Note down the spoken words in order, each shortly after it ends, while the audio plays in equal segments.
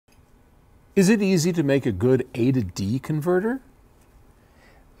Is it easy to make a good A to D converter?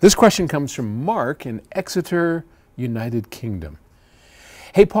 This question comes from Mark in Exeter, United Kingdom.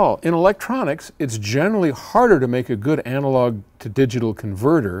 Hey Paul, in electronics, it's generally harder to make a good analog to digital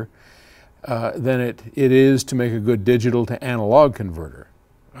converter than it is to make a good digital to analog converter,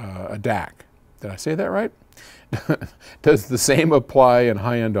 a DAC. Did I say that right? Does the same apply in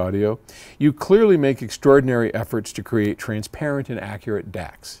high-end audio? You clearly make extraordinary efforts to create transparent and accurate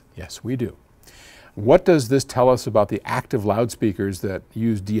DACs. Yes, we do. What does this tell us about the active loudspeakers that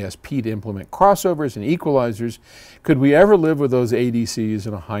use DSP to implement crossovers and equalizers? Could we ever live with those ADCs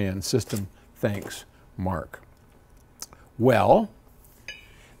in a high-end system? Thanks, Mark. Well,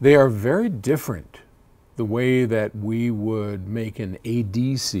 they are very different, the way that we would make an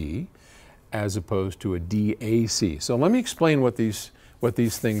ADC as opposed to a DAC. So let me explain what these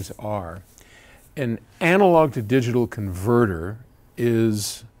things are. An analog to digital converter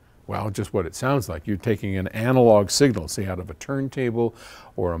is, well, just what it sounds like. You're taking an analog signal, say out of a turntable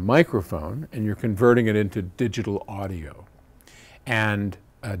or a microphone, and you're converting it into digital audio. And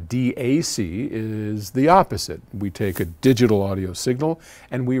a DAC is the opposite. We take a digital audio signal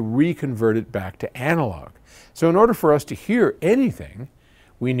and we reconvert it back to analog. So in order for us to hear anything,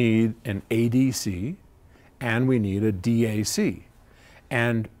 we need an ADC and we need a DAC.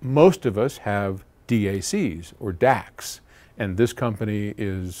 And most of us have DACs or DACs. And this company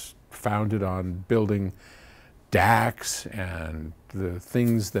is founded on building DACs and the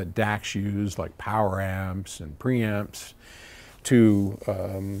things that DACs use, like power amps and preamps,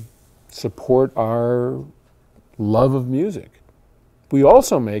 to support our love of music. We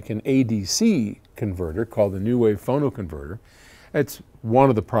also make an ADC converter called the New Wave Phono Converter. It's one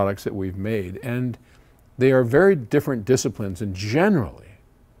of the products that we've made, and they are very different disciplines, and generally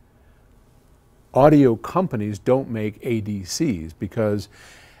audio companies don't make ADCs because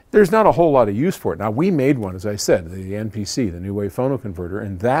there's not a whole lot of use for it. Now, we made one, as I said, the NPC, the New Wave Phono Converter,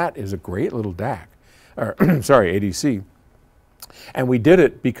 and that is a great little DAC, or sorry, ADC. And we did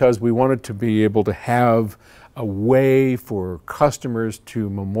it because we wanted to be able to have a way for customers to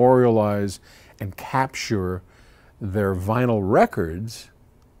memorialize and capture their vinyl records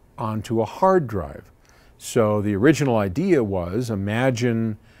onto a hard drive. So the original idea was,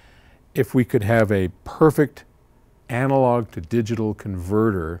 imagine if we could have a perfect analog to digital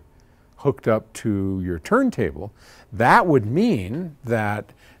converter hooked up to your turntable. That would mean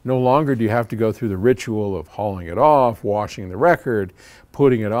that no longer do you have to go through the ritual of hauling it off, washing the record,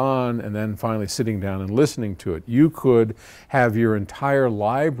 putting it on, and then finally sitting down and listening to it. You could have your entire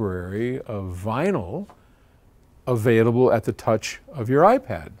library of vinyl available at the touch of your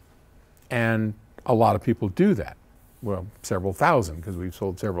iPad. And a lot of people do that. Well, several thousand, because we've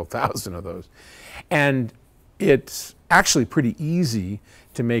sold several thousand of those. And it's actually pretty easy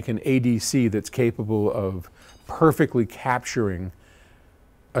to make an ADC that's capable of perfectly capturing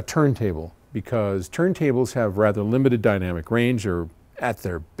a turntable, because turntables have rather limited dynamic range, or at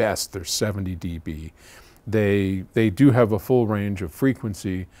their best they're 70 dB. They do have a full range of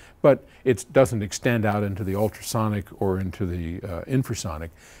frequency, but it doesn't extend out into the ultrasonic or into the infrasonic.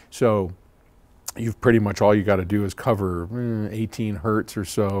 So you've pretty much all you got to do is cover 18 hertz or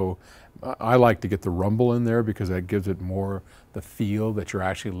so. I like to get the rumble in there because that gives it more the feel that you're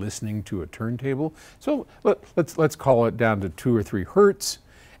actually listening to a turntable. So let's call it down to 2 or 3 hertz,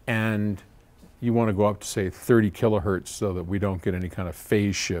 and you want to go up to say 30 kilohertz so that we don't get any kind of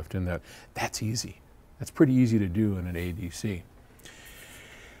phase shift in that. That's easy. That's pretty easy to do in an ADC.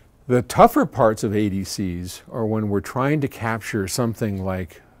 The tougher parts of ADCs are when we're trying to capture something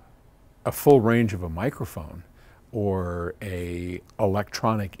like a full range of a microphone or a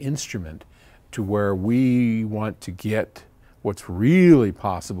electronic instrument, to where we want to get what's really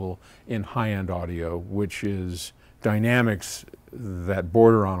possible in high-end audio, which is dynamics that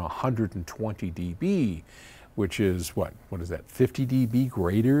border on 120 dB, which is what is that, 50 dB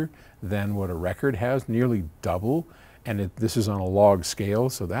greater than what a record has, nearly double, and this is on a log scale,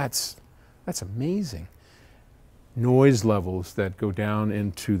 so that's amazing. Noise levels that go down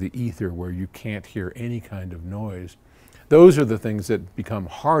into the ether where you can't hear any kind of noise. Those are the things that become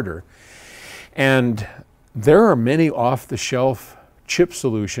harder. And there are many off-the-shelf chip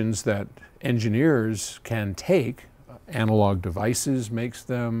solutions that engineers can take. Analog Devices makes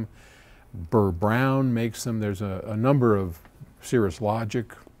them, Burr Brown makes them. There's a number of Cirrus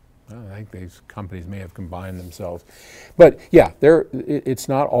Logic. I think these companies may have combined themselves. But yeah, it's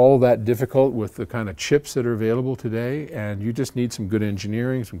not all that difficult with the kind of chips that are available today, and you just need some good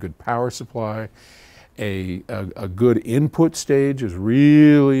engineering, some good power supply. A good input stage is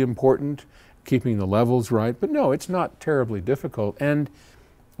really important, keeping the levels right. But no, it's not terribly difficult. And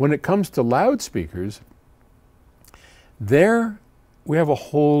When it comes to loudspeakers, there we have a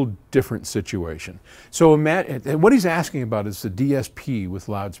whole different situation. So what he's asking about is the DSP with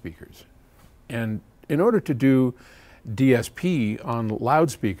loudspeakers. And in order to do DSP on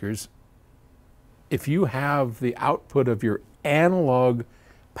loudspeakers, if you have the output of your analog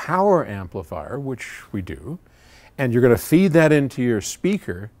power amplifier, which we do, and you're going to feed that into your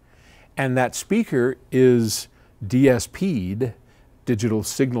speaker, and that speaker is DSP'd, digital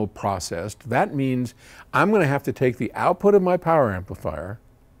signal processed, that means I'm going to have to take the output of my power amplifier,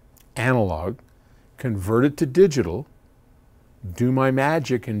 analog, convert it to digital, do my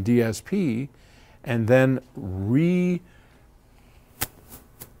magic in DSP, and then redo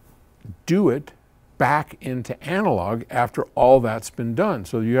it back into analog after all that's been done.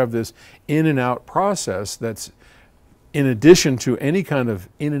 So you have this in and out process that's in addition to any kind of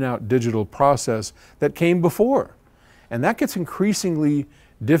in and out digital process that came before. And that gets increasingly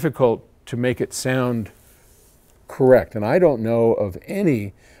difficult to make it sound correct. And I don't know of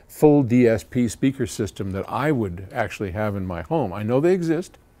any full DSP speaker system that I would actually have in my home. I know they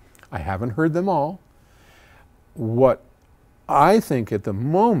exist. I haven't heard them all. What I think at the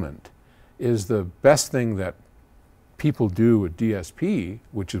moment is the best thing that people do with DSP,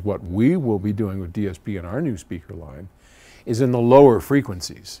 which is what we will be doing with DSP in our new speaker line, is in the lower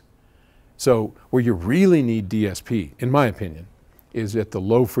frequencies. So where you really need DSP, in my opinion, is at the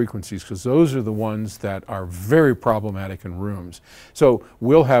low frequencies, because those are the ones that are very problematic in rooms. So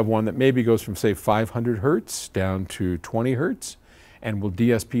we'll have one that maybe goes from, say, 500 hertz down to 20 hertz, and we'll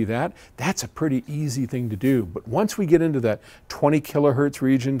DSP that. That's a pretty easy thing to do. But once we get into that 20 kilohertz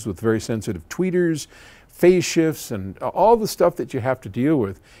regions with very sensitive tweeters, phase shifts, and all the stuff that you have to deal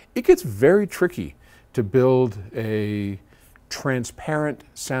with, it gets very tricky to build a transparent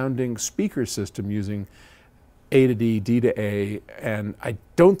sounding speaker system using A to D, D to A, and I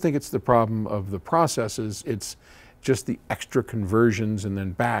don't think it's the problem of the processes, it's just the extra conversions and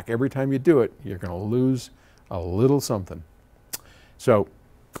then back. Every time you do it, you're going to lose a little something. So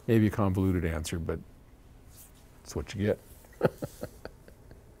maybe a convoluted answer, but that's what you get.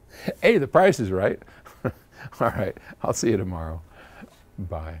 Hey, the price is right. All right, I'll see you tomorrow.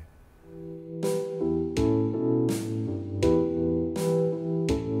 Bye.